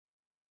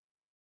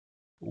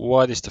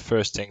What is the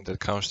first thing that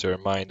comes to your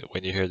mind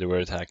when you hear the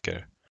word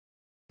hacker?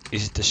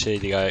 Is it the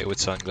shady guy with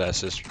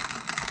sunglasses,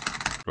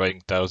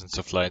 writing thousands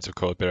of lines of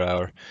code per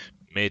hour,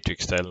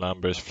 matrix-style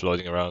numbers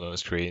floating around on a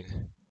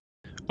screen?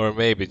 Or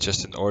maybe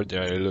just an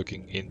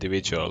ordinary-looking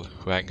individual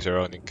who hangs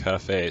around in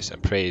cafes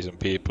and preys on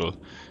people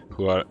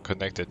who are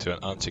connected to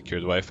an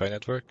unsecured Wi-Fi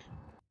network?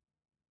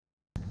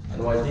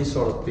 And while these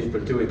sort of people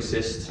do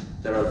exist,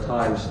 there are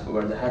times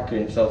where the hacker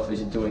himself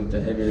isn't doing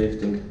the heavy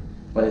lifting,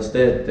 but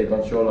instead they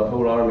control a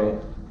whole army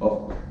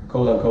of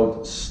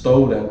quote-unquote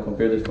stolen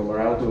computers from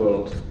around the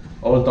world.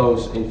 All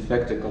those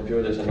infected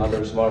computers and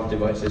other smart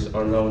devices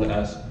are known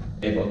as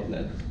a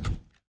botnet.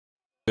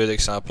 A good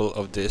example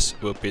of this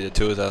would be the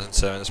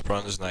 2007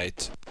 Bronze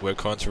Night, where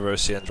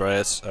controversy and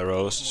riots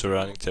arose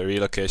surrounding the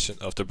relocation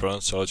of the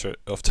Bronze Soldier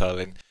of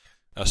Tallinn,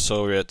 a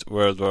Soviet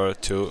World War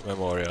II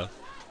memorial.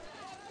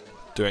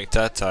 During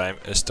that time,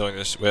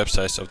 Estonia's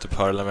websites of the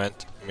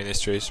parliament,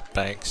 ministries,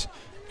 banks,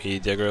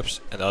 media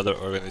groups and other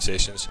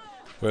organizations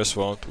were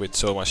swamped with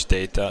so much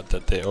data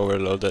that they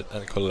overloaded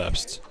and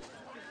collapsed.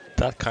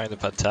 That kind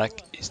of attack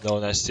is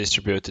known as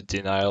distributed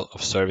denial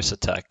of service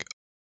attack,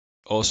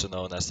 also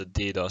known as the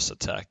DDoS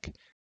attack.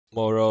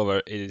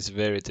 Moreover, it is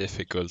very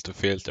difficult to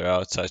filter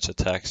out such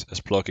attacks, as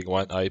blocking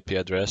one IP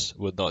address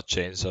would not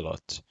change a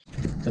lot.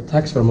 The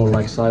attacks were more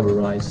like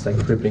cyber raids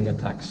than crippling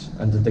attacks,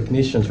 and the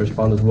technicians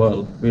responded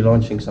well,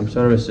 relaunching some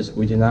services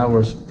within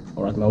hours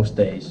or at most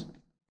days.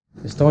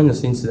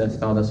 Estonia's incident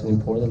taught us an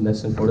important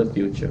lesson for the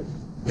future.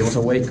 It was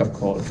a wake-up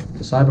call.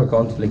 The cyber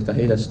conflict that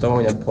hit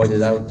Estonia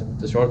pointed out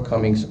the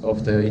shortcomings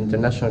of the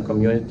international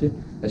community,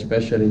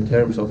 especially in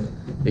terms of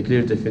a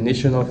clear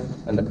definition of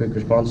and a quick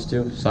response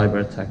to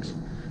cyber attacks.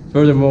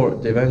 Furthermore,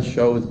 the event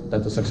showed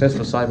that a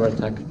successful cyber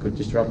attack could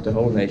disrupt the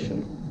whole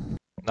nation.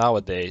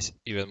 Nowadays,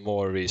 even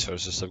more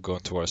resources have gone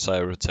towards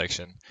cyber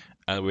protection,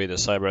 and with a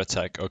cyber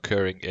attack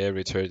occurring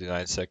every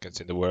 39 seconds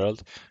in the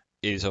world,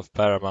 it is of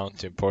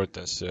paramount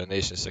importance to a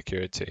nation's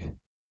security.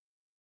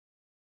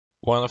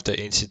 One of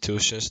the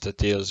institutions that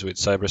deals with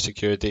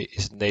cybersecurity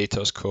is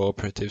NATO's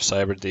Cooperative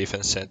Cyber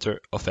Defense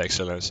Center of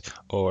Excellence,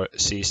 or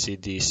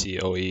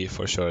CCDCOE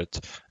for short,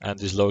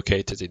 and is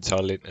located in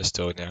Tallinn,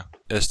 Estonia.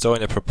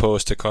 Estonia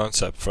proposed the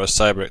concept for a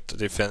cyber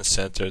defense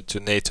center to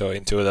NATO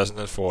in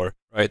 2004,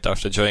 right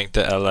after joining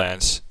the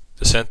alliance.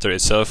 The center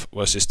itself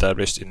was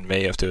established in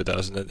May of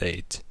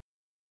 2008.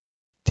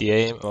 The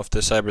aim of the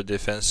Cyber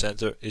Defense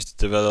Center is to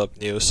develop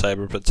new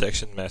cyber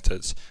protection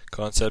methods,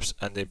 concepts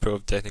and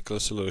improve technical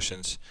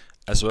solutions,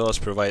 as well as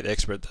provide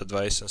expert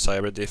advice on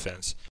cyber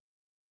defense.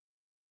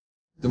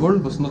 The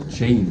world was not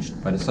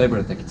changed by the cyber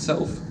attack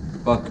itself,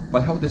 but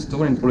by how the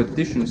Estonian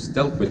politicians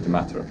dealt with the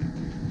matter.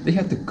 They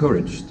had the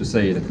courage to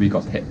say that we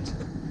got hit.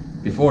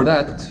 Before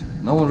that,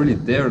 no one really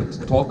dared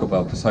to talk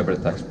about the cyber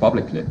attacks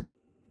publicly.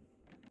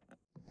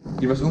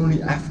 It was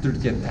only after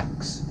the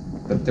attacks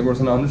that there was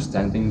an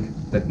understanding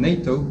that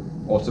NATO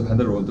also had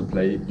a role to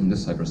play in the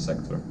cyber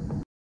sector.